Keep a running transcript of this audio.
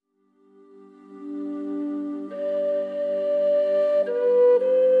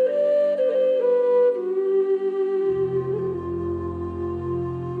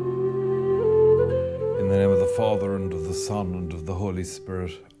Son, and of the Holy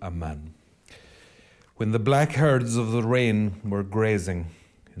Spirit. Amen. When the black herds of the rain were grazing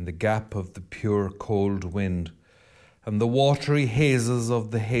in the gap of the pure cold wind, and the watery hazes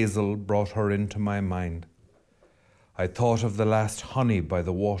of the hazel brought her into my mind, I thought of the last honey by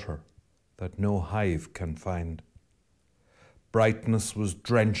the water that no hive can find. Brightness was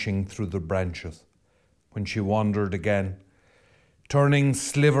drenching through the branches when she wandered again, turning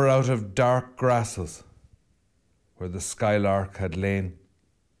sliver out of dark grasses where the skylark had lain,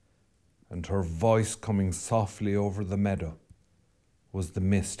 and her voice coming softly over the meadow was the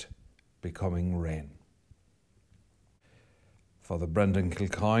mist becoming rain. Father Brendan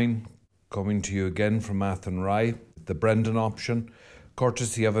Kilcoyne, coming to you again from Athenry, the Brendan option,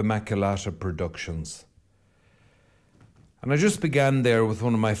 courtesy of Immaculata Productions. And I just began there with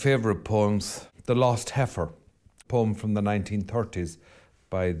one of my favourite poems, The Lost Heifer, a poem from the 1930s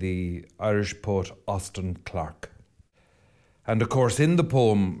by the Irish poet Austin Clarke. And of course, in the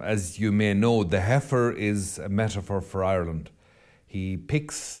poem, as you may know, the heifer is a metaphor for Ireland. He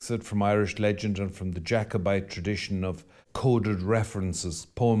picks it from Irish legend and from the Jacobite tradition of coded references,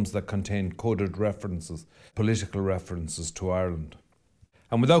 poems that contain coded references, political references to Ireland.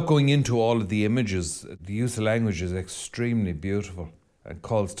 And without going into all of the images, the use of language is extremely beautiful and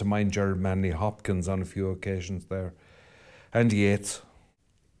calls to mind Gerard Manley Hopkins on a few occasions there, and Yeats.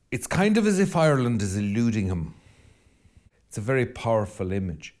 It's kind of as if Ireland is eluding him. It's a very powerful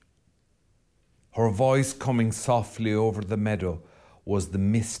image. Her voice coming softly over the meadow was the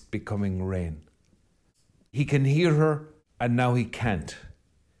mist becoming rain. He can hear her, and now he can't.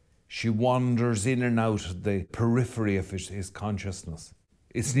 She wanders in and out of the periphery of his consciousness.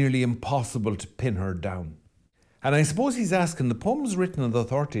 It's nearly impossible to pin her down. And I suppose he's asking, the poem was written in the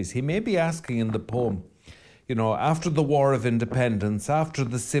 30s, he may be asking in the poem, you know, after the War of Independence, after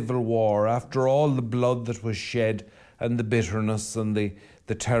the Civil War, after all the blood that was shed, and the bitterness and the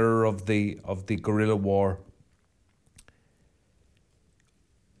terror of the guerrilla war,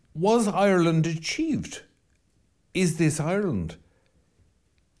 was Ireland achieved? Is this Ireland?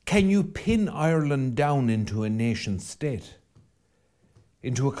 Can you pin Ireland down into a nation state,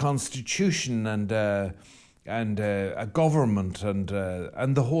 into a constitution and a government and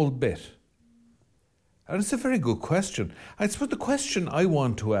the whole bit? And it's a very good question. I suppose the question I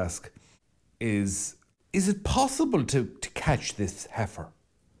want to ask is it possible to catch this heifer?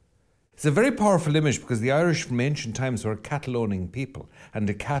 It's a very powerful image because the Irish from ancient times were a cattle-owning people and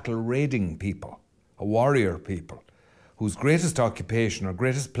a cattle-raiding people, a warrior people, whose greatest occupation or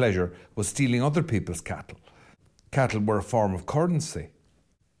greatest pleasure was stealing other people's cattle. Cattle were a form of currency.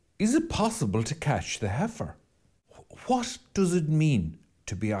 Is it possible to catch the heifer? What does it mean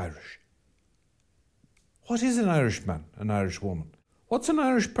to be Irish? What is an Irishman, an Irish woman? What's an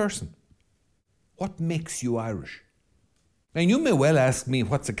Irish person? What makes you Irish? And you may well ask me,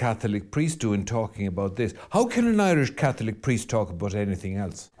 what's a Catholic priest doing talking about this? How can an Irish Catholic priest talk about anything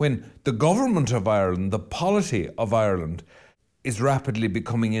else? When the government of Ireland, the polity of Ireland, is rapidly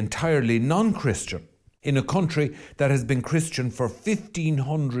becoming entirely non-Christian in a country that has been Christian for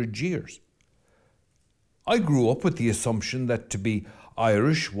 1,500 years. I grew up with the assumption that to be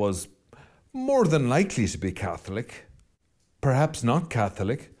Irish was more than likely to be Catholic, perhaps not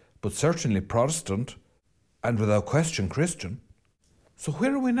Catholic, but certainly Protestant, and without question Christian. So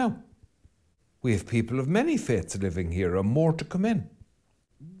where are we now? We have people of many faiths living here, and more to come in.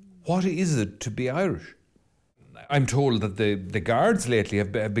 What is it to be Irish? I'm told that the Guards lately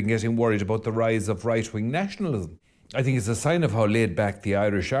have been getting worried about the rise of right-wing nationalism. I think it's a sign of how laid back the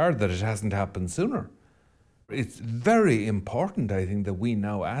Irish are that it hasn't happened sooner. It's very important, I think, that we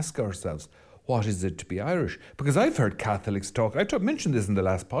now ask ourselves, what is it to be Irish? Because I've heard Catholics talk, I mentioned this in the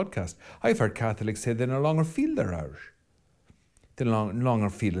last podcast, I've heard Catholics say they no longer feel they're Irish. They no longer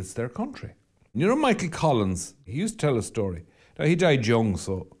feel it's their country. You know Michael Collins, he used to tell a story. Now he died young,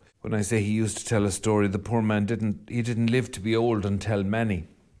 so when I say he used to tell a story, the poor man didn't live to be old and tell many.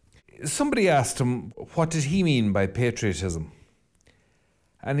 Somebody asked him, what did he mean by patriotism?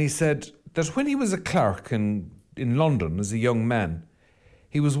 And he said that when he was a clerk in London as a young man,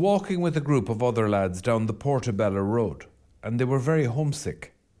 he was walking with a group of other lads down the Portobello Road, and they were very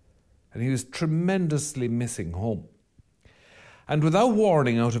homesick, and he was tremendously missing home. And without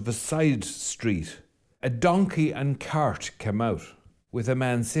warning, out of a side street, a donkey and cart came out, with a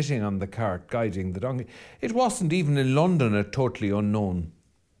man sitting on the cart guiding the donkey. It wasn't even in London a totally unknown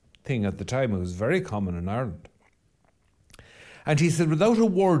thing at the time. It was very common in Ireland. And he said, without a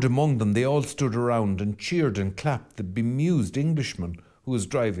word among them, they all stood around and cheered and clapped the bemused Englishman who was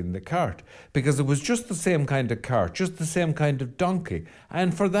driving the cart, because it was just the same kind of cart, just the same kind of donkey,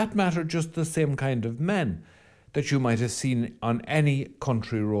 and for that matter, just the same kind of men that you might have seen on any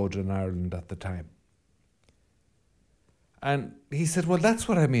country road in Ireland at the time. And he said, well, that's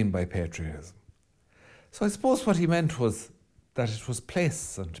what I mean by patriotism. So I suppose what he meant was that it was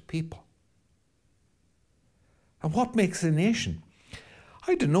place and people. And what makes a nation?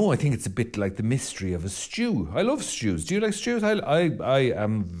 I don't know. I think it's a bit like the mystery of a stew. I love stews. Do you like stews?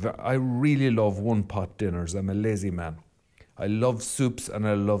 I really love one-pot dinners. I'm a lazy man. I love soups and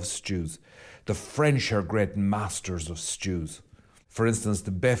I love stews. The French are great masters of stews. For instance,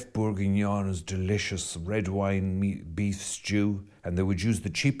 the Bœuf Bourguignon is delicious red wine beef stew, and they would use the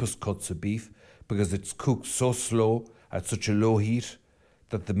cheapest cuts of beef because it's cooked so slow at such a low heat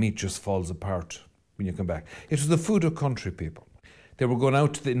that the meat just falls apart when you come back. It was the food of country people. They were going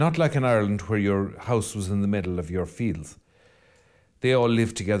out to not like in Ireland where your house was in the middle of your fields. They all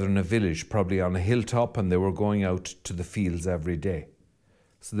lived together in a village, probably on a hilltop, and they were going out to the fields every day.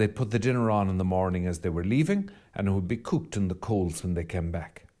 So they put the dinner on in the morning as they were leaving, and it would be cooked in the coals when they came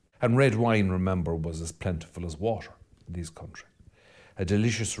back. And red wine, remember, was as plentiful as water in these countries. A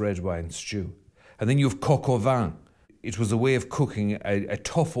delicious red wine stew. And then you have coq au vin. It was a way of cooking a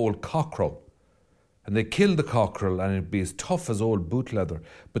tough old cockerel. And they killed the cockerel and it'd be as tough as old boot leather.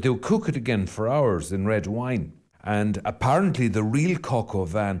 But they would cook it again for hours in red wine. And apparently the real coq au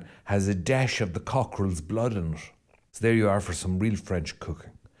vin has a dash of the cockerel's blood in it. So there you are for some real French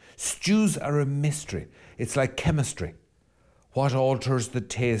cooking. Stews are a mystery. It's like chemistry. What alters the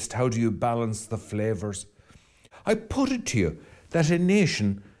taste? How do you balance the flavours? I put it to you that a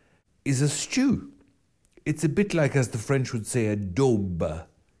nation is a stew. It's a bit like, as the French would say, a daube.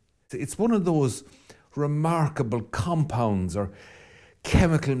 It's one of those remarkable compounds or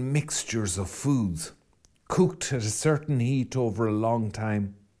chemical mixtures of foods cooked at a certain heat over a long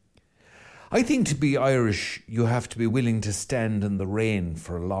time. I think to be Irish, you have to be willing to stand in the rain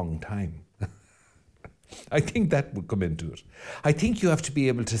for a long time. I think that would come into it. I think you have to be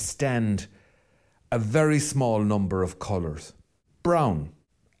able to stand a very small number of colours. Brown,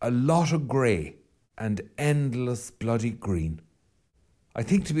 a lot of grey, and endless bloody green. I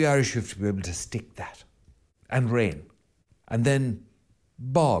think to be Irish, you have to be able to stick that. And rain. And then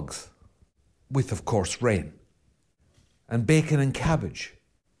bogs, with, of course, rain. And bacon and cabbage.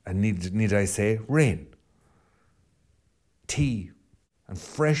 And need I say, rain. Tea and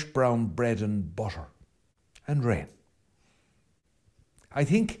fresh brown bread and butter. And rain. I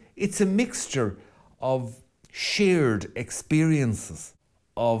think it's a mixture of shared experiences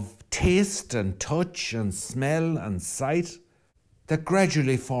of taste and touch and smell and sight that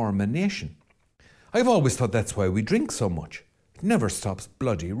gradually form a nation. I've always thought that's why we drink so much. It never stops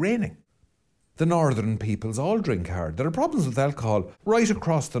bloody raining. The northern peoples all drink hard. There are problems with alcohol right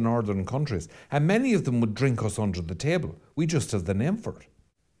across the northern countries, and many of them would drink us under the table. We just have the name for it.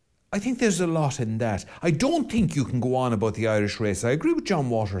 I think there's a lot in that. I don't think you can go on about the Irish race. I agree with John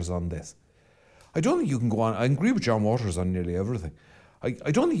Waters on this. I don't think you can go on. I agree with John Waters on nearly everything.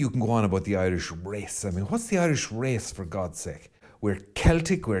 I don't think you can go on about the Irish race. I mean, what's the Irish race, for God's sake? We're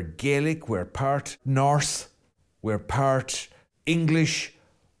Celtic, we're Gaelic, we're part Norse, we're part English,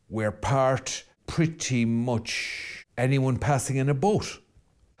 we're part pretty much anyone passing in a boat.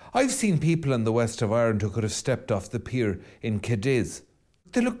 I've seen people in the west of Ireland who could have stepped off the pier in Cadiz.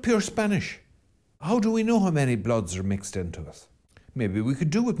 They look pure Spanish. How do we know how many bloods are mixed into us? Maybe we could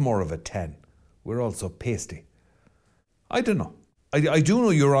do with more of a 10. We're all so pasty. I don't know. I do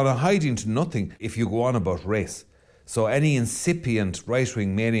know you're on a hiding to nothing if you go on about race. So any incipient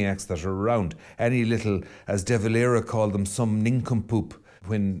right-wing maniacs that are around, any little, as De Valera called them, some nincompoop,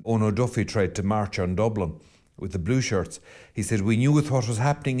 when Ono Duffy tried to march on Dublin with the blue shirts, he said, we knew with what was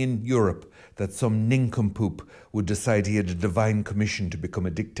happening in Europe that some nincompoop would decide he had a divine commission to become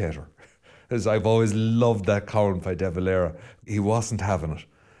a dictator. As I've always loved that column by De Valera. He wasn't having it.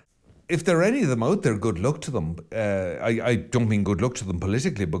 If there are any of them out there, good luck to them. I don't mean good luck to them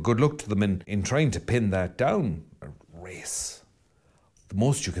politically, but good luck to them in trying to pin that down. Race. The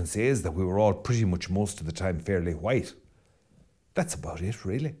most you can say is that we were all pretty much most of the time fairly white. That's about it,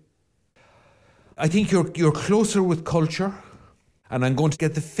 really. I think you're closer with culture, and I'm going to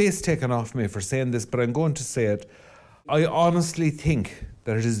get the face taken off me for saying this, but I'm going to say it. I honestly think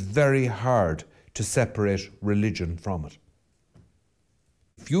that it is very hard to separate religion from it.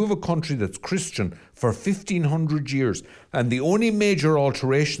 If you have a country that's Christian for 1,500 years, and the only major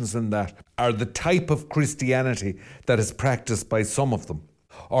alterations in that are the type of Christianity that is practiced by some of them,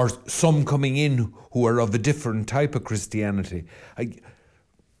 or some coming in who are of a different type of Christianity,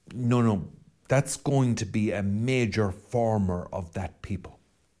 no, that's going to be a major former of that people.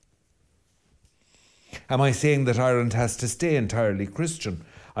 Am I saying that Ireland has to stay entirely Christian?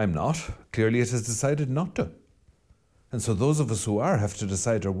 I'm not. Clearly it has decided not to. And so those of us who are have to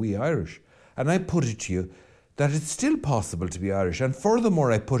decide, are we Irish? And I put it to you that it's still possible to be Irish. And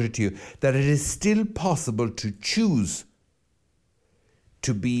furthermore, I put it to you that it is still possible to choose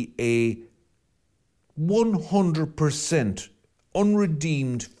to be a 100%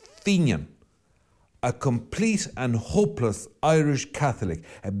 unredeemed Fenian, a complete and hopeless Irish Catholic,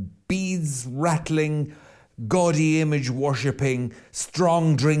 a beads rattling, gaudy image worshipping,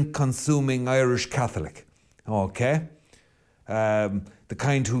 strong drink consuming Irish Catholic. Okay? The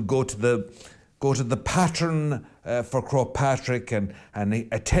kind who go to the pattern for Croagh Patrick and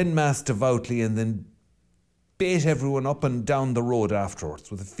attend Mass devoutly and then bait everyone up and down the road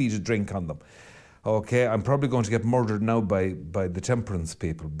afterwards with a feed of drink on them. Okay, I'm probably going to get murdered now by the temperance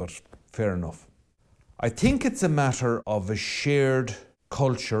people, but fair enough. I think it's a matter of a shared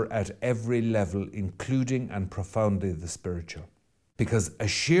culture at every level, including and profoundly the spiritual. Because a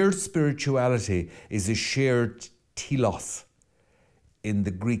shared spirituality is a shared telos in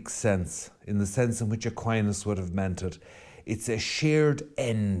the Greek sense, in the sense in which Aquinas would have meant it. It's a shared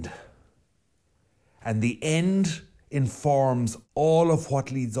end. And the end informs all of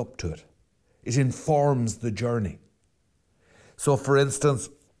what leads up to it. It informs the journey. So, for instance,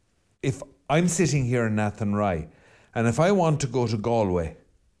 if I'm sitting here in Athenry, and if I want to go to Galway,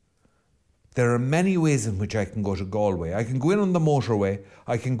 there are many ways in which I can go to Galway. I can go in on the motorway,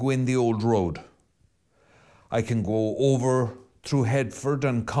 I can go in the old road. I can go over through Headford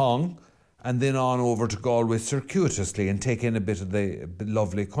and Cong, and then on over to Galway circuitously and take in a bit of the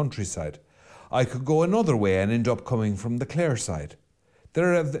lovely countryside. I could go another way and end up coming from the Clare side.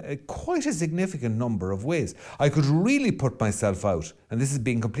 There are quite a significant number of ways. I could really put myself out, and this is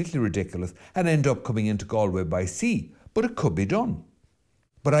being completely ridiculous, and end up coming into Galway by sea, but it could be done.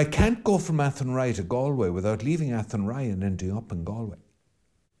 But I can't go from Athenry to Galway without leaving Athenry and ending up in Galway.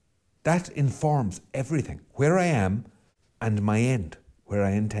 That informs everything, where I am and my end, where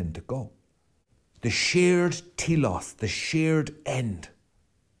I intend to go. The shared telos, the shared end,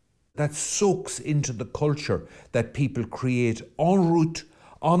 that soaks into the culture that people create en route,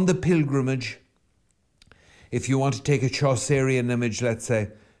 on the pilgrimage. If you want to take a Chaucerian image, let's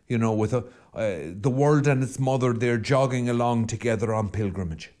say, with the world and its mother, they're jogging along together on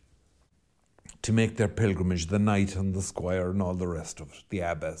pilgrimage to make their pilgrimage, the knight and the squire and all the rest of it, the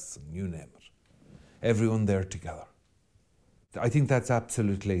abbess and you name it. Everyone there together. I think that's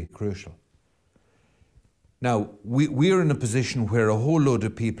absolutely crucial. Now, we're in a position where a whole load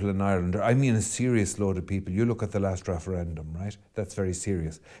of people in Ireland, a serious load of people, you look at the last referendum, right? That's very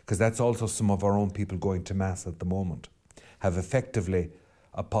serious, because that's also some of our own people going to Mass at the moment, have effectively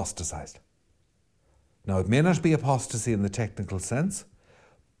apostatized. Now, it may not be apostasy in the technical sense.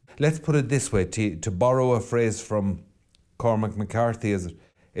 Let's put it this way, to borrow a phrase from Cormac McCarthy, is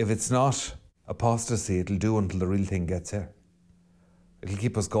if it's not apostasy, it'll do until the real thing gets here. It'll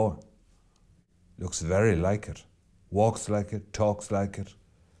keep us going. Looks very like it, walks like it, talks like it,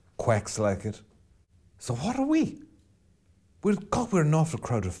 quacks like it. So what are we? We're an awful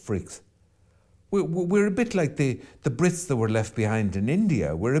crowd of freaks. We're a bit like the Brits that were left behind in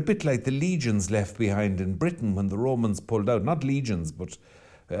India. We're a bit like the legions left behind in Britain when the Romans pulled out. Not legions, but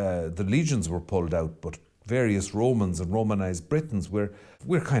the legions were pulled out, but various Romans and Romanized Britons. We're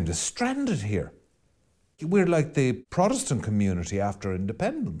kind of stranded here. We're like the Protestant community after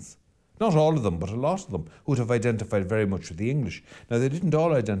independence. Not all of them, but a lot of them, who would have identified very much with the English. Now, they didn't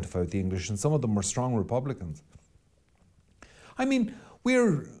all identify with the English, and some of them were strong Republicans.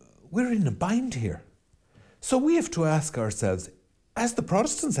 We're in a bind here. So we have to ask ourselves, as the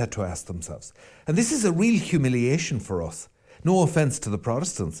Protestants had to ask themselves, and this is a real humiliation for us. No offence to the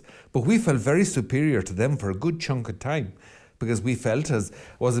Protestants, but we felt very superior to them for a good chunk of time, because we felt, as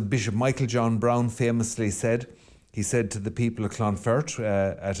was it Bishop Michael John Brown famously said, he said to the people of Clonfert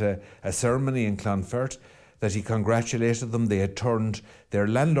at a ceremony in Clonfert that he congratulated them. They had turned their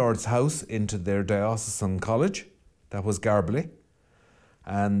landlord's house into their diocesan college. That was Garbally.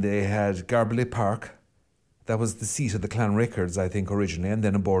 And they had Garbally Park. That was the seat of the Clanrickards, I think, originally, and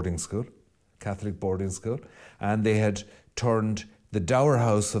then a boarding school, Catholic boarding school. And they had turned the dower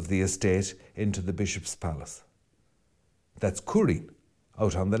house of the estate into the bishop's palace. That's Curreen,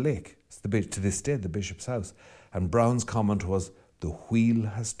 out on the lake. It's to this day the bishop's house. And Brown's comment was, the wheel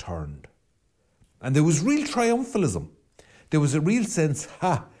has turned. And there was real triumphalism. There was a real sense,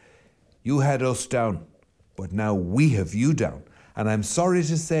 you had us down, but now we have you down. And I'm sorry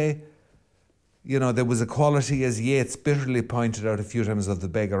to say, there was a quality, as Yeats bitterly pointed out a few times, of the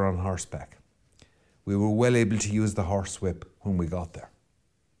beggar on horseback. We were well able to use the horsewhip when we got there.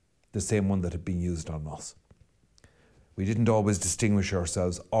 The same one that had been used on us. We didn't always distinguish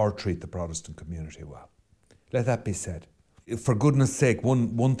ourselves or treat the Protestant community well. Let that be said. For goodness sake,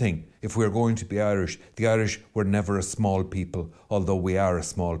 one thing, if we're going to be Irish, the Irish were never a small people, although we are a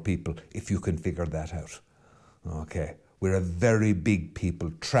small people, if you can figure that out. Okay, we're a very big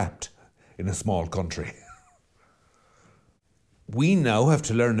people trapped in a small country. We now have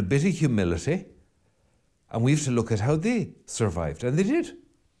to learn a bit of humility, and we have to look at how they survived. And they did.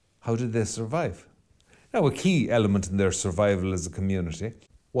 How did they survive? Now, a key element in their survival as a community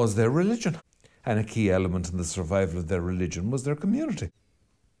was their religion. And a key element in the survival of their religion was their community.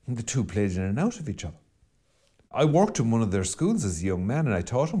 And the two played in and out of each other. I worked in one of their schools as a young man, and I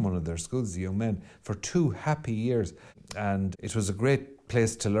taught in one of their schools as a young man for 2 happy years. And it was a great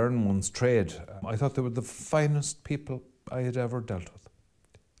place to learn one's trade. I thought they were the finest people I had ever dealt with.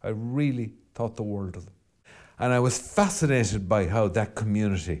 I really thought the world of them. And I was fascinated by how that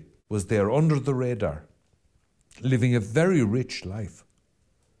community was there under the radar, living a very rich life.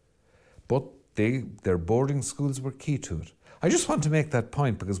 But their boarding schools were key to it. I just want to make that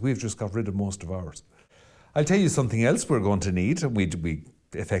point because we've just got rid of most of ours. I'll tell you something else we're going to need, and we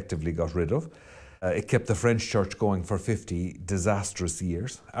effectively got rid of. It kept the French church going for 50 disastrous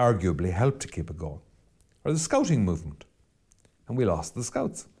years, arguably helped to keep it going. Or the scouting movement. And we lost the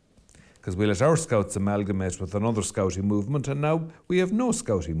scouts. Because we let our scouts amalgamate with another scouting movement, and now we have no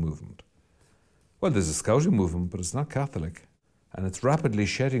scouting movement. Well, there's a scouting movement, but it's not Catholic. And it's rapidly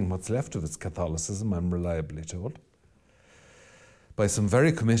shedding what's left of its Catholicism, I'm reliably told, by some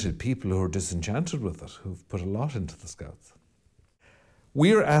very committed people who are disenchanted with it, who've put a lot into the Scouts.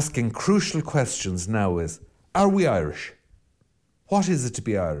 We're asking crucial questions now is, are we Irish? What is it to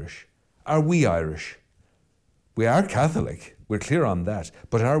be Irish? Are we Irish? We are Catholic, we're clear on that,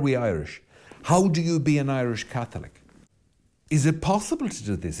 but are we Irish? How do you be an Irish Catholic? Is it possible to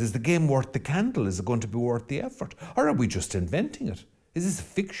do this? Is the game worth the candle? Is it going to be worth the effort? Or are we just inventing it? Is this a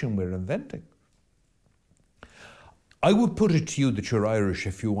fiction we're inventing? I would put it to you that you're Irish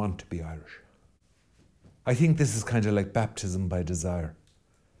if you want to be Irish. I think this is kind of like baptism by desire.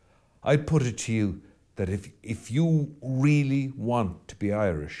 I'd put it to you that if you really want to be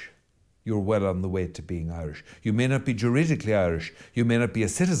Irish, you're well on the way to being Irish. You may not be juridically Irish. You may not be a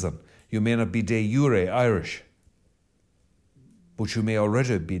citizen. You may not be de jure Irish. But you may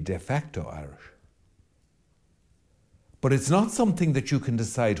already be de facto Irish. But it's not something that you can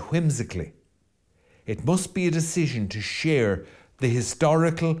decide whimsically. It must be a decision to share the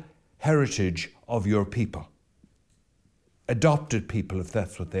historical heritage of your people. Adopted people, if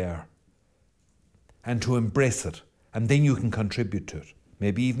that's what they are. And to embrace it. And then you can contribute to it.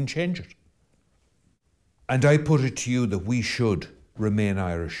 Maybe even change it. And I put it to you that we should remain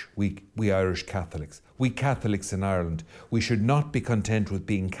Irish, we Irish Catholics. We Catholics in Ireland. We should not be content with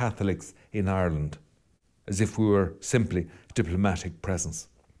being Catholics in Ireland, as if we were simply a diplomatic presence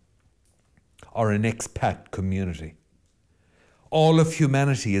or an expat community. All of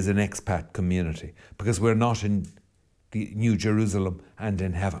humanity is an expat community because we're not in the New Jerusalem and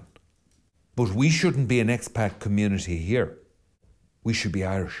in heaven. But we shouldn't be an expat community here. We should be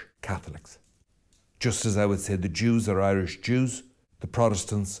Irish Catholics. Just as I would say the Jews are Irish Jews, the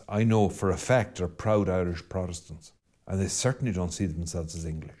Protestants, I know for a fact, are proud Irish Protestants. And they certainly don't see themselves as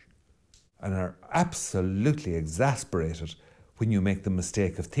English. And are absolutely exasperated when you make the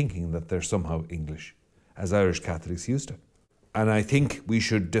mistake of thinking that they're somehow English, as Irish Catholics used to. And I think we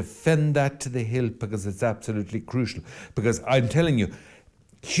should defend that to the hilt because it's absolutely crucial. Because I'm telling you,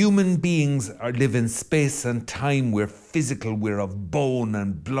 human beings live in space and time. We're physical, we're of bone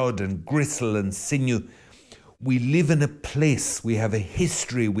and blood and gristle and sinew. We live in a place, we have a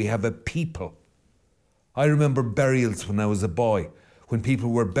history, we have a people. I remember burials when I was a boy. When people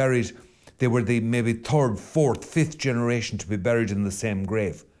were buried, they were the maybe 3rd, 4th, 5th generation to be buried in the same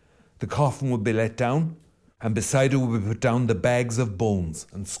grave. The coffin would be let down, and beside it would be put down the bags of bones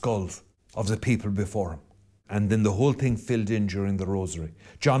and skulls of the people before him. And then the whole thing filled in during the rosary.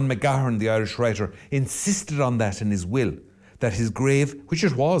 John McGahern, the Irish writer, insisted on that in his will, that his grave, which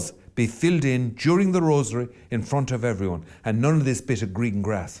it was, be filled in during the rosary in front of everyone, and none of this bit of green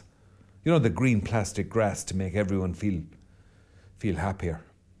grass. You know, the green plastic grass to make everyone feel happier.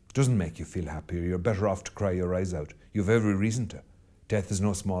 It doesn't make you feel happier. You're better off to cry your eyes out. You've every reason to. Death is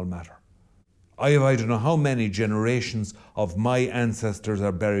no small matter. I don't know how many generations of my ancestors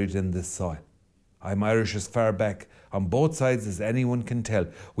are buried in this soil. I'm Irish as far back on both sides as anyone can tell.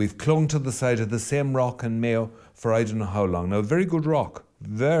 We've clung to the side of the same rock in Mayo for I don't know how long. Now, very good rock.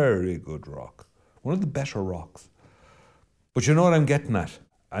 Very good rock. One of the better rocks. But you know what I'm getting at?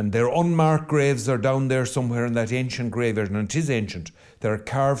 And their unmarked graves are down there somewhere in that ancient graveyard, and it is ancient. There are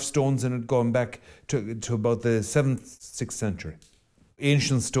carved stones in it going back to about the 7th, 6th century.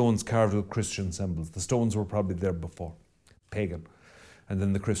 Ancient stones carved with Christian symbols. The stones were probably there before, pagan, and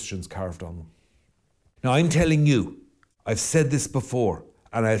then the Christians carved on them. Now I'm telling you, I've said this before,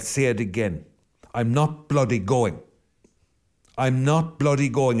 and I'll say it again. I'm not bloody going. I'm not bloody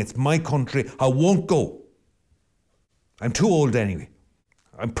going. It's my country. I won't go. I'm too old anyway.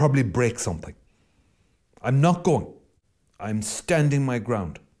 I'll probably break something. I'm not going. I'm standing my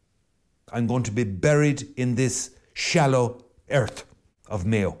ground. I'm going to be buried in this shallow earth of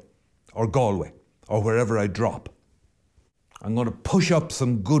Mayo or Galway or wherever I drop. I'm going to push up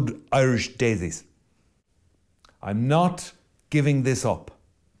some good Irish daisies. I'm not giving this up.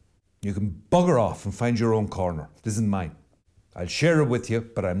 You can bugger off and find your own corner. This is mine. I'll share it with you,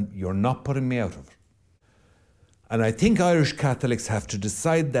 but you're not putting me out of it. And I think Irish Catholics have to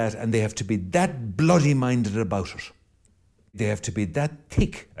decide that, and they have to be that bloody minded about it. They have to be that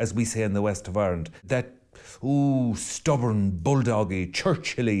thick, as we say in the west of Ireland, that stubborn, bulldoggy,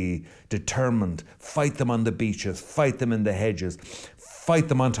 Churchill-y, determined. Fight them on the beaches, fight them in the hedges, fight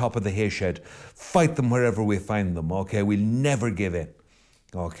them on top of the hayshed, fight them wherever we find them, okay? We'll never give in,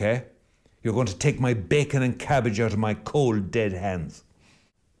 okay? You're going to take my bacon and cabbage out of my cold, dead hands.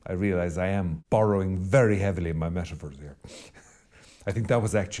 I realise I am borrowing very heavily in my metaphors here. I think that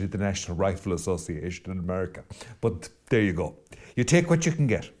was actually the National Rifle Association in America. But there you go. You take what you can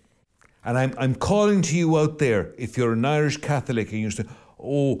get. And I'm calling to you out there, if you're an Irish Catholic and you're saying,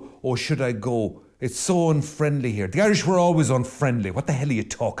 oh, should I go? It's so unfriendly here. The Irish were always unfriendly. What the hell are you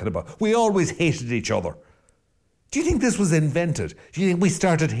talking about? We always hated each other. Do you think this was invented? Do you think we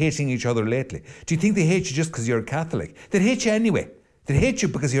started hating each other lately? Do you think they hate you just because you're a Catholic? They'd hate you anyway. They hate you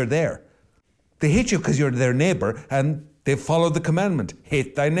because you're there. They hate you because you're their neighbour and they follow the commandment,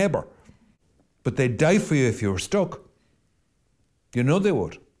 hate thy neighbour. But they'd die for you if you were stuck. You know they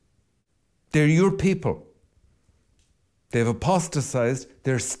would. They're your people. They've apostatized,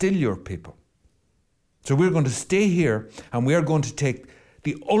 they're still your people. So we're going to stay here and we are going to take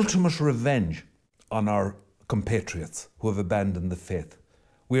the ultimate revenge on our compatriots who have abandoned the faith.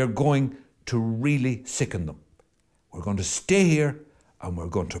 We are going to really sicken them. We're going to stay here and we're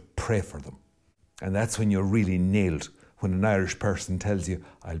going to pray for them. And that's when you're really nailed, when an Irish person tells you,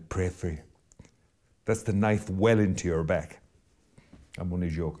 I'll pray for you. That's the knife well into your back. I'm only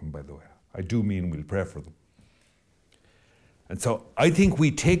joking, by the way. I do mean we'll pray for them. And so I think we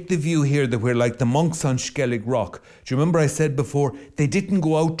take the view here that we're like the monks on Skellig Rock. Do you remember I said before, they didn't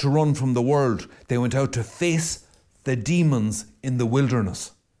go out to run from the world. They went out to face the demons in the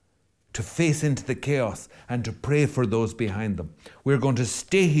wilderness, to face into the chaos and to pray for those behind them. We're going to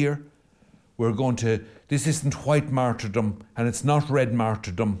stay here. This isn't white martyrdom and it's not red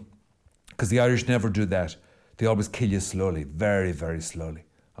martyrdom, because the Irish never do that. They always kill you slowly, very, very slowly.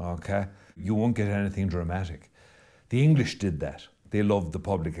 Okay? You won't get anything dramatic. The English did that. They loved the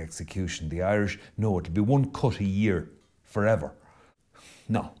public execution. The Irish, no, it'll be one cut a year, forever.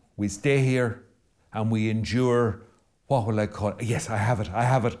 No, we stay here and we endure, what will I call it? Yes, I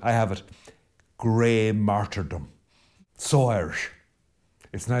have it. Grey martyrdom. So Irish.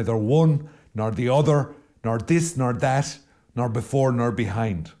 It's neither one nor the other, nor this nor that, nor before nor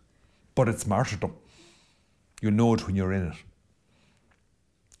behind. But it's martyrdom. You know it when you're in it.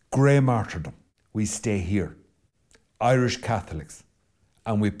 Grey martyrdom. We stay here. Irish Catholics,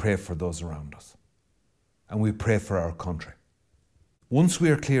 and we pray for those around us. And we pray for our country. Once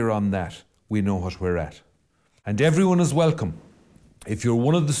we are clear on that, we know what we're at. And everyone is welcome. If you're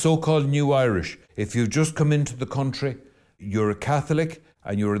one of the so-called new Irish, if you've just come into the country, you're a Catholic,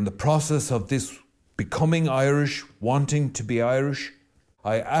 and you're in the process of this becoming Irish, wanting to be Irish,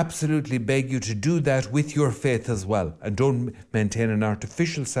 I absolutely beg you to do that with your faith as well, and don't maintain an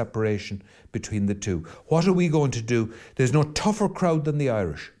artificial separation between the two. What are we going to do? There's no tougher crowd than the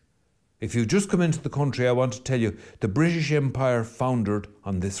Irish. If you've just come into the country, I want to tell you, the British Empire foundered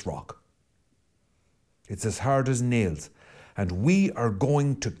on this rock. It's as hard as nails. And we are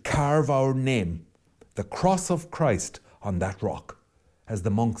going to carve our name, the cross of Christ, on that rock, as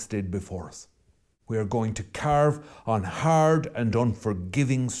the monks did before us. We are going to carve on hard and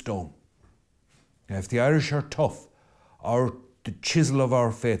unforgiving stone. Now, if the Irish are tough, the chisel of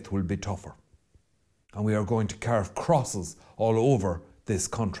our faith will be tougher. And we are going to carve crosses all over this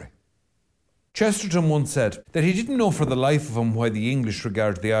country. Chesterton once said that he didn't know for the life of him why the English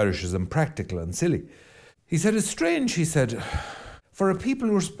regarded the Irish as impractical and silly. He said, it's strange, he said, for a people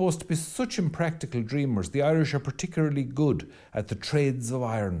who are supposed to be such impractical dreamers, the Irish are particularly good at the trades of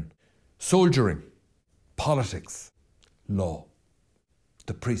iron, soldiering, politics, law,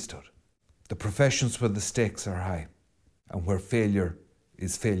 the priesthood, the professions where the stakes are high and where failure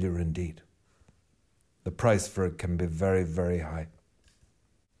is failure indeed. The price for it can be very, very high.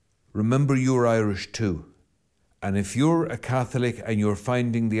 Remember, you're Irish too. And if you're a Catholic and you're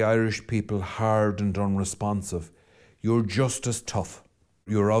finding the Irish people hard and unresponsive, you're just as tough.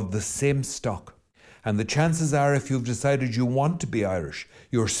 You're of the same stock. And the chances are, if you've decided you want to be Irish,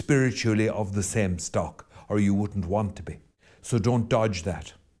 you're spiritually of the same stock, or you wouldn't want to be. So don't dodge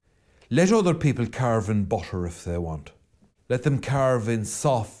that. Let other people carve in butter if they want. Let them carve in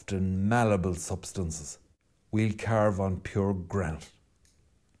soft and malleable substances. We'll carve on pure granite.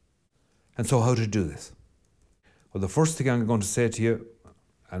 And so how to do this? Well, the first thing I'm going to say to you,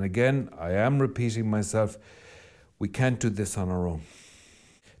 and again, I am repeating myself, we can't do this on our own.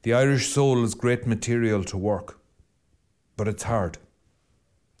 The Irish soul is great material to work, but it's hard.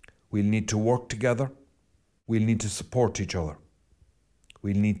 We'll need to work together. We'll need to support each other.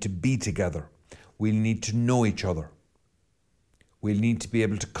 We'll need to be together. We'll need to know each other. We'll need to be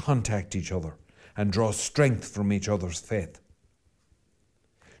able to contact each other and draw strength from each other's faith.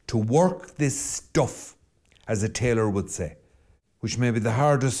 To work this stuff, as a tailor would say, which may be the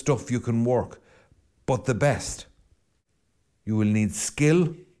hardest stuff you can work, but the best, you will need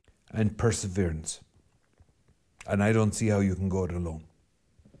skill and perseverance. And I don't see how you can go it alone.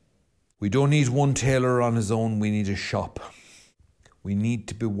 We don't need one tailor on his own, we need a shop. We need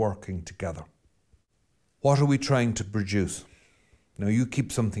to be working together. What are we trying to produce? Now you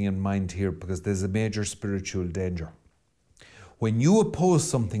keep something in mind here, because there's a major spiritual danger. When you oppose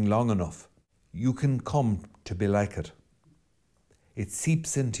something long enough, you can come to be like it. It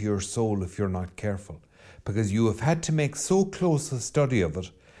seeps into your soul if you're not careful, because you have had to make so close a study of it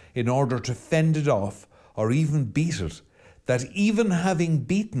in order to fend it off or even beat it, that even having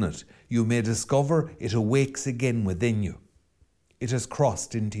beaten it, you may discover it awakes again within you. It has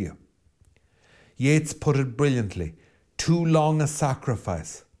crossed into you. Yeats put it brilliantly. Too long a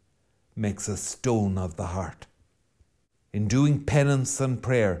sacrifice makes a stone of the heart. In doing penance and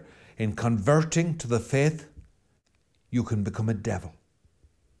prayer, in converting to the faith, you can become a devil.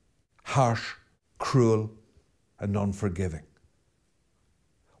 Harsh, cruel, and unforgiving.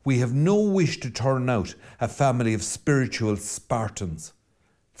 We have no wish to turn out a family of spiritual Spartans.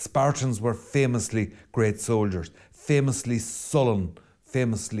 Spartans were famously great soldiers, famously sullen,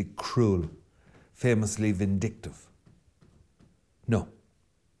 famously cruel, famously vindictive. No.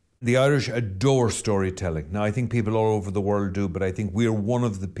 The Irish adore storytelling. Now, I think people all over the world do, but I think we're one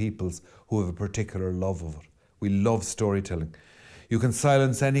of the peoples who have a particular love of it. We love storytelling. You can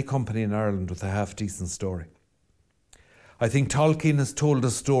silence any company in Ireland with a half-decent story. I think Tolkien has told a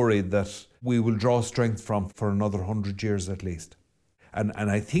story that we will draw strength from for another 100 years at least. And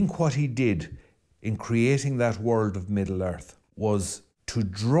I think what he did in creating that world of Middle-earth was to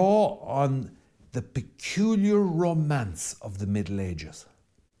draw on the peculiar romance of the Middle Ages.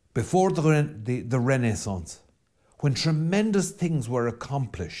 Before the Renaissance, when tremendous things were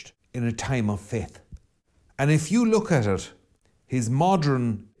accomplished in a time of faith. And if you look at it, his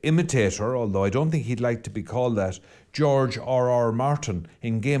modern imitator, although I don't think he'd like to be called that, George R.R. Martin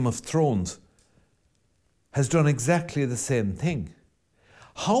in Game of Thrones, has done exactly the same thing.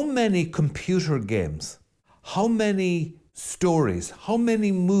 How many computer games, how many stories, how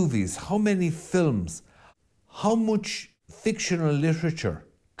many movies, how many films, how much fictional literature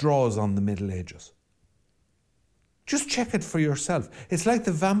draws on the Middle Ages? Just check it for yourself. It's like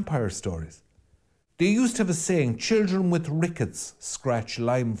the vampire stories. They used to have a saying, children with rickets scratch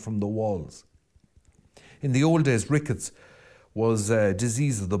lime from the walls. In the old days, rickets was a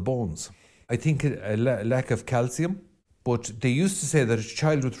disease of the bones. I think a lack of calcium, but they used to say that a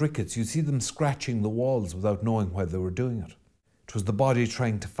child with rickets, you see them scratching the walls without knowing why they were doing it. It was the body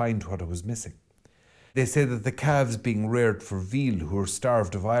trying to find what it was missing. They say that the calves being reared for veal who are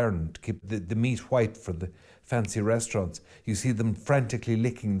starved of iron to keep the meat white for the fancy restaurants, you see them frantically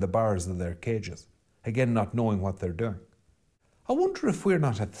licking the bars of their cages, again not knowing what they're doing. I wonder if we're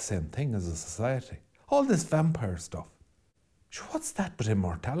not at the same thing as a society. All this vampire stuff. What's that but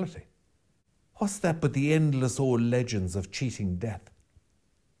immortality? What's that but the endless old legends of cheating death?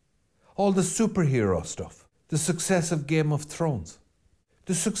 All the superhero stuff, the success of Game of Thrones,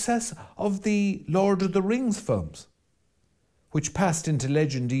 the success of the Lord of the Rings films, which passed into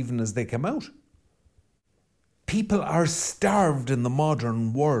legend even as they came out. People are starved in the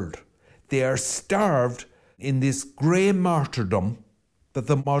modern world. They are starved in this grey martyrdom that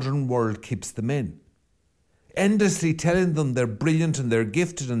the modern world keeps them in. Endlessly telling them they're brilliant and they're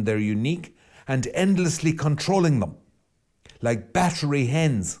gifted and they're unique, and endlessly controlling them, like battery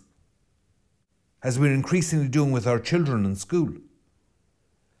hens, as we're increasingly doing with our children in school,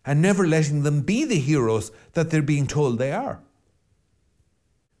 and never letting them be the heroes that they're being told they are.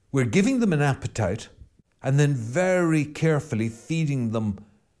 We're giving them an appetite and then very carefully feeding them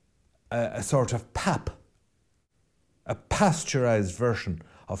a sort of pap, a pasteurized version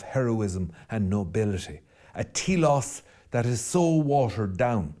of heroism and nobility, a telos that is so watered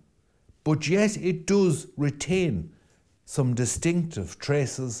down, but yet it does retain some distinctive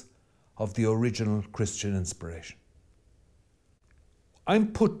traces of the original Christian inspiration.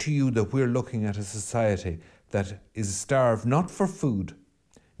 I'm put to you that we're looking at a society that is starved not for food,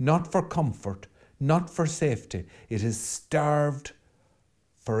 not for comfort, not for safety. It is starved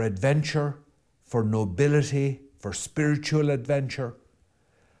for adventure, for nobility, for spiritual adventure,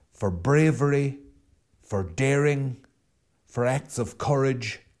 for bravery, for daring, for acts of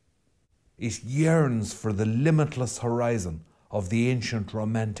courage. It yearns for the limitless horizon of the ancient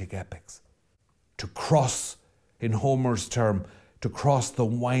romantic epics. To cross, in Homer's term, to cross the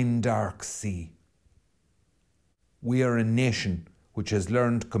wine-dark sea. We are a nation which has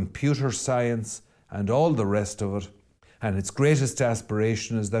learned computer science and all the rest of it, and its greatest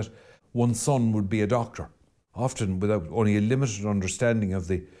aspiration is that one son would be a doctor, often without only a limited understanding of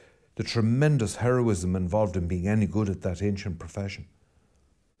the tremendous heroism involved in being any good at that ancient profession.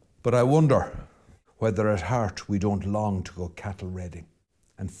 But I wonder whether at heart we don't long to go cattle raiding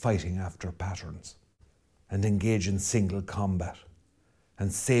and fighting after patterns and engage in single combat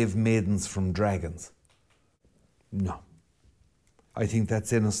and save maidens from dragons. No. I think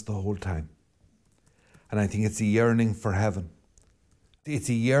that's in us the whole time. And I think it's a yearning for heaven. It's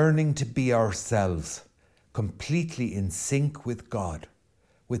a yearning to be ourselves, completely in sync with God,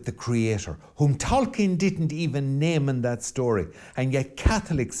 with the Creator, whom Tolkien didn't even name in that story. And yet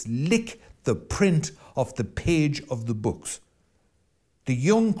Catholics lick the print of the page of the books. The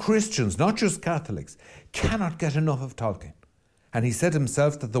young Christians, not just Catholics, cannot get enough of Tolkien. And he said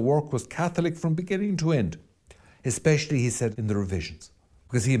himself that the work was Catholic from beginning to end, especially, he said, in the revisions,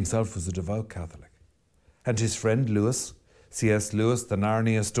 because he himself was a devout Catholic. And his friend Lewis, C.S. Lewis, the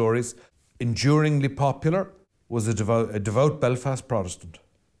Narnia stories, enduringly popular, was a devout Belfast Protestant,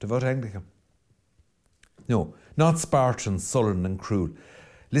 devout Anglican. No, not Spartan, sullen and cruel.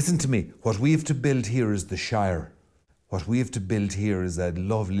 Listen to me, what we have to build here is the Shire. What we have to build here is a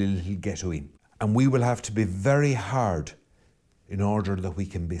lovely little ghettoing. And we will have to be very hard in order that we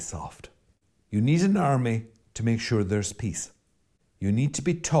can be soft. You need an army to make sure there's peace. You need to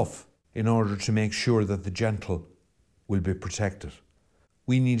be tough in order to make sure that the gentle will be protected.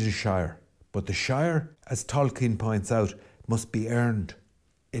 We need a Shire. But the Shire, as Tolkien points out, must be earned.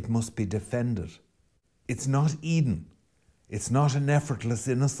 It must be defended. It's not Eden. It's not an effortless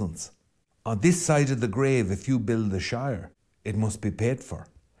innocence. On this side of the grave, if you build the Shire, it must be paid for.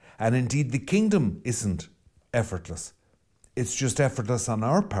 And indeed, the kingdom isn't effortless. It's just effortless on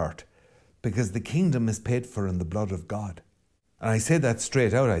our part, because the kingdom is paid for in the blood of God. And I say that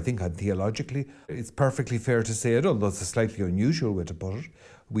straight out, I think, theologically. It's perfectly fair to say it, although it's a slightly unusual way to put it.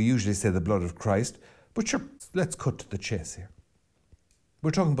 We usually say the blood of Christ. But sure, let's cut to the chase here.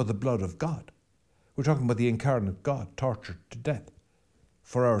 We're talking about the blood of God. We're talking about the incarnate God tortured to death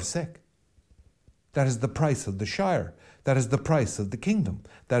for our sake. That is the price of the Shire. That is the price of the kingdom.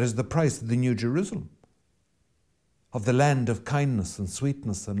 That is the price of the New Jerusalem, of the land of kindness and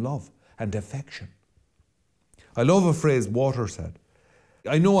sweetness and love and affection. I love a phrase Waters said.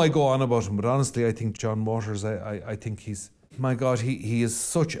 I know I go on about him, but honestly, I think John Waters, I think he's, my God, he is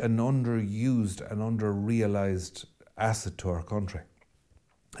such an underused and under-realised asset to our country.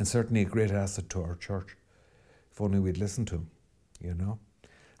 And certainly a great asset to our church. If only we'd listen to him, you know.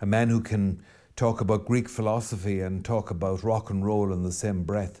 A man who can talk about Greek philosophy and talk about rock and roll in the same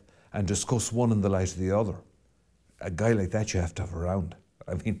breath and discuss one in the light of the other. A guy like that you have to have around.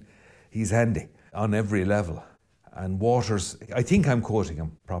 I mean, he's handy on every level. And Waters, I think I'm quoting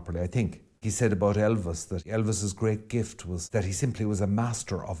him properly, I think. He said about Elvis that Elvis's great gift was that he simply was a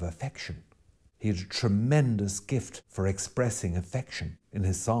master of affection. He had a tremendous gift for expressing affection in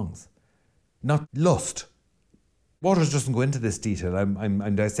his songs, not lust. Waters doesn't go into this detail.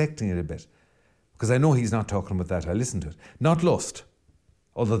 I'm dissecting it a bit because I know he's not talking about that. I listened to it. Not lust,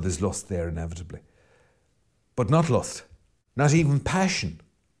 although there's lust there inevitably. But not lust, not even passion.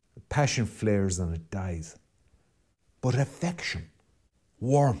 Passion flares and it dies. But affection,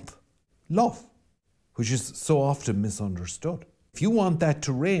 warmth, love, which is so often misunderstood. If you want that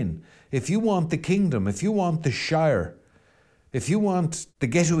to reign, if you want the kingdom, if you want the Shire, if you want the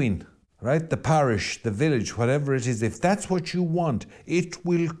ghettoing, right, the parish, the village, whatever it is, if that's what you want, it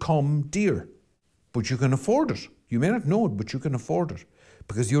will come dear. But you can afford it. You may not know it, but you can afford it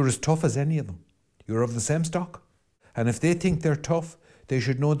because you're as tough as any of them. You're of the same stock. And if they think they're tough, they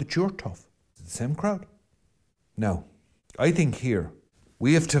should know that you're tough. It's the same crowd. Now, I think here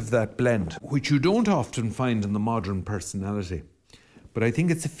we have to have that blend, which you don't often find in the modern personality, But I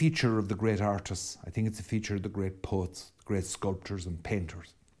think it's a feature of the great artists. I think it's a feature of the great poets, the great sculptors and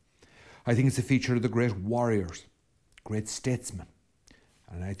painters. I think it's a feature of the great warriors, great statesmen.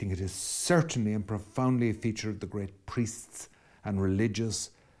 And I think it is certainly and profoundly a feature of the great priests and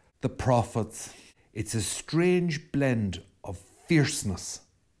religious, the prophets. It's a strange blend of fierceness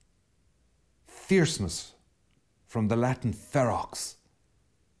from the Latin ferox,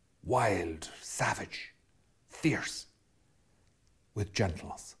 wild, savage, fierce, with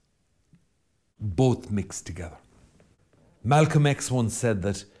gentleness, both mixed together. Malcolm X once said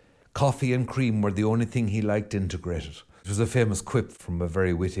that coffee and cream were the only thing he liked integrated. It was a famous quip from a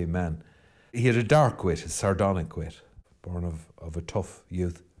very witty man. He had a dark wit, a sardonic wit, born of a tough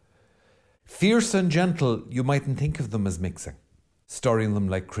youth. Fierce and gentle, you mightn't think of them as mixing, stirring them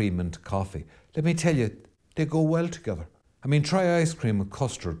like cream into coffee. Let me tell you, they go well together. I mean, try ice cream with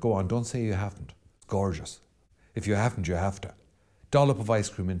custard. Go on, don't say you haven't. It's gorgeous. If you haven't, you have to. Dollop of ice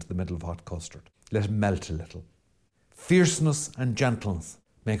cream into the middle of hot custard. Let it melt a little. Fierceness and gentleness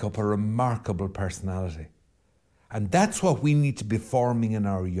make up a remarkable personality. And that's what we need to be forming in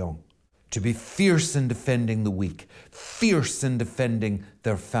our young. To be fierce in defending the weak, fierce in defending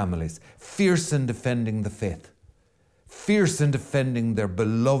their families, fierce in defending the faith, fierce in defending their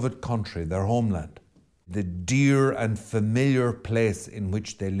beloved country, their homeland, the dear and familiar place in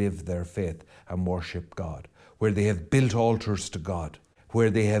which they live their faith and worship God, where they have built altars to God, where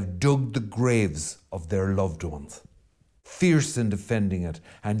they have dug the graves of their loved ones. Fierce in defending it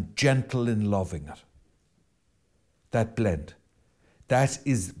and gentle in loving it. That blend. That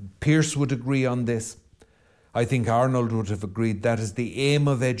is, Pearse would agree on this. I think Arnold would have agreed that is the aim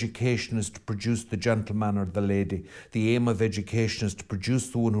of education, is to produce the gentleman or the lady. The aim of education is to produce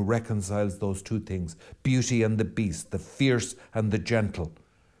the one who reconciles those two things, Beauty and the Beast, the fierce and the gentle.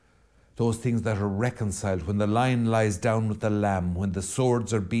 Those things that are reconciled when the lion lies down with the lamb, when the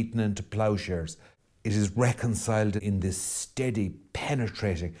swords are beaten into plowshares. It is reconciled in this steady,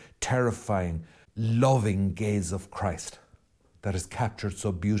 penetrating, terrifying, loving gaze of Christ that is captured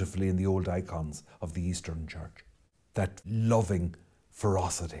so beautifully in the old icons of the Eastern Church. That loving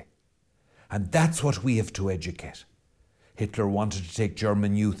ferocity. And that's what we have to educate. Hitler wanted to take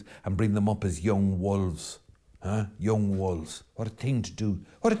German youth and bring them up as young wolves. Young wolves. What a thing to do.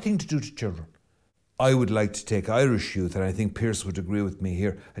 What a thing to do to children. I would like to take Irish youth, and I think Pearse would agree with me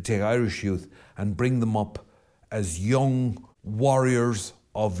here, I'd take Irish youth and bring them up as young warriors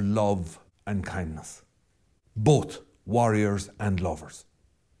of love and kindness. Both warriors and lovers.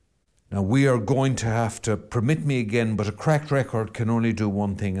 Now we are going to have to, permit me again, but a cracked record can only do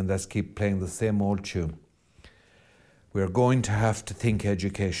one thing, and that's keep playing the same old tune. We're going to have to think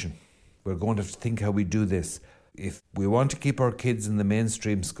education. We're going to have to think how we do this. If we want to keep our kids in the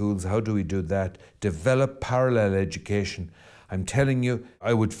mainstream schools, how do we do that? Develop parallel education. I'm telling you,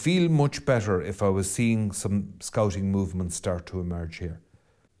 I would feel much better if I was seeing some scouting movements start to emerge here.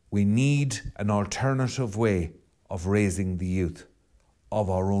 We need an alternative way of raising the youth of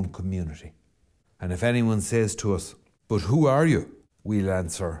our own community. And if anyone says to us, but who are you? We'll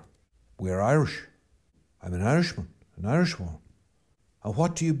answer, we're Irish. I'm an Irishman, an Irishwoman. And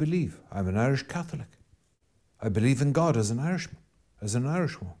what do you believe? I'm an Irish Catholic. I believe in God as an Irishman, as an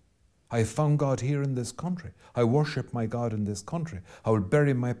Irishwoman. I have found God here in this country. I worship my God in this country. I will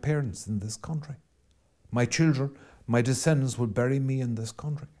bury my parents in this country. My children, my descendants will bury me in this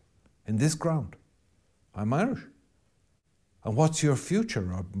country, in this ground. I'm Irish. And what's your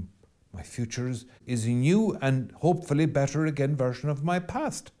future? My future is a new and hopefully better again version of my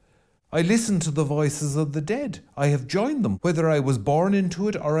past. I listen to the voices of the dead. I have joined them, whether I was born into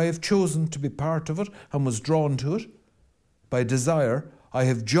it or I have chosen to be part of it and was drawn to it. By desire, I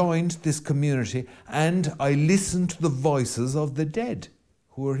have joined this community and I listen to the voices of the dead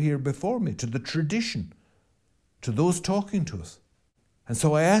who are here before me, to the tradition, to those talking to us. And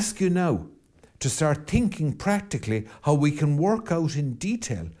so I ask you now to start thinking practically how we can work out in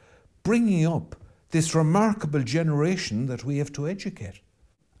detail, bringing up this remarkable generation that we have to educate.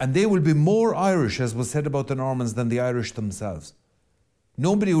 And they will be more Irish, as was said about the Normans, than the Irish themselves.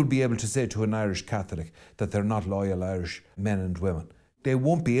 Nobody will be able to say to an Irish Catholic that they're not loyal Irish men and women. They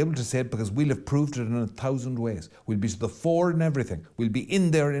won't be able to say it because we'll have proved it in 1,000 ways. We'll be to the fore in everything. We'll be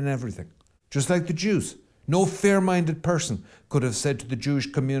in there in everything. Just like the Jews. No fair-minded person could have said to the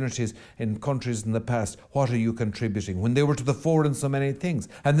Jewish communities in countries in the past, what are you contributing? When they were to the fore in so many things.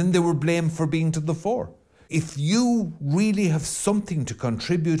 And then they were blamed for being to the fore. If you really have something to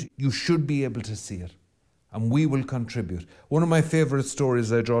contribute, you should be able to see it. And we will contribute. One of my favourite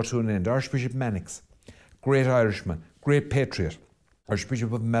stories I draw to an end, Archbishop Mannix, great Irishman, great patriot,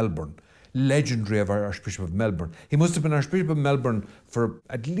 Archbishop of Melbourne, legendary of our Archbishop of Melbourne. He must have been Archbishop of Melbourne for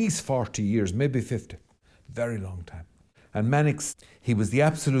at least 40 years, maybe 50. Very long time. And Mannix, he was the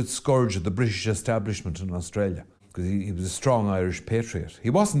absolute scourge of the British establishment in Australia, because he was a strong Irish patriot. He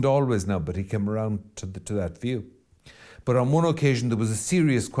wasn't always now, but he came around to that view. But on one occasion, there was a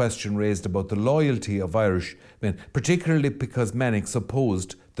serious question raised about the loyalty of Irish men, particularly because Mannix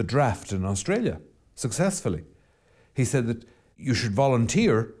opposed the draft in Australia successfully. He said that you should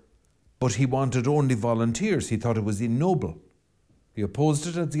volunteer, but he wanted only volunteers. He thought it was ignoble. He opposed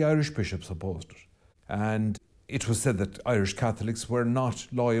it as the Irish bishops opposed it. And it was said that Irish Catholics were not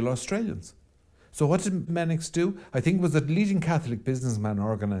loyal Australians. So what did Mannix do? I think it was a leading Catholic businessman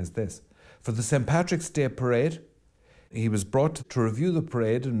organised this. For the St. Patrick's Day parade, he was brought to review the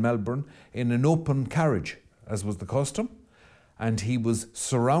parade in Melbourne in an open carriage, as was the custom, and he was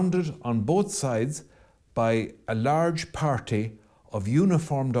surrounded on both sides by a large party of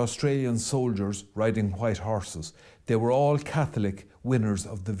uniformed Australian soldiers riding white horses. They were all Catholic winners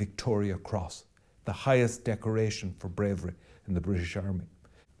of the Victoria Cross, the highest decoration for bravery in the British Army.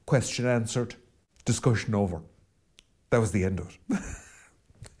 Question answered, discussion over. That was the end of it.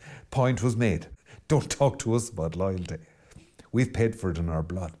 Point was made. Don't talk to us about loyalty. We've paid for it in our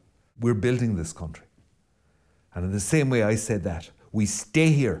blood. We're building this country. And in the same way I said that, we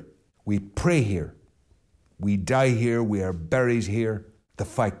stay here, we pray here, we die here, we are buried here, the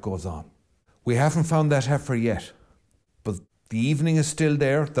fight goes on. We haven't found that heifer yet, but the evening is still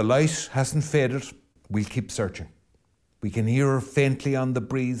there, the light hasn't faded, we'll keep searching. We can hear her faintly on the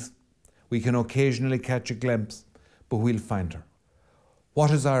breeze, we can occasionally catch a glimpse, but we'll find her.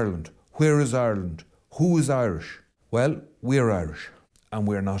 What is Ireland? Where is Ireland? Who is Irish? Well, we're Irish, and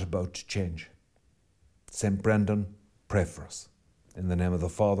we're not about to change. St. Brendan, pray for us. In the name of the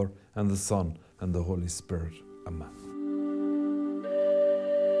Father, and the Son, and the Holy Spirit. Amen.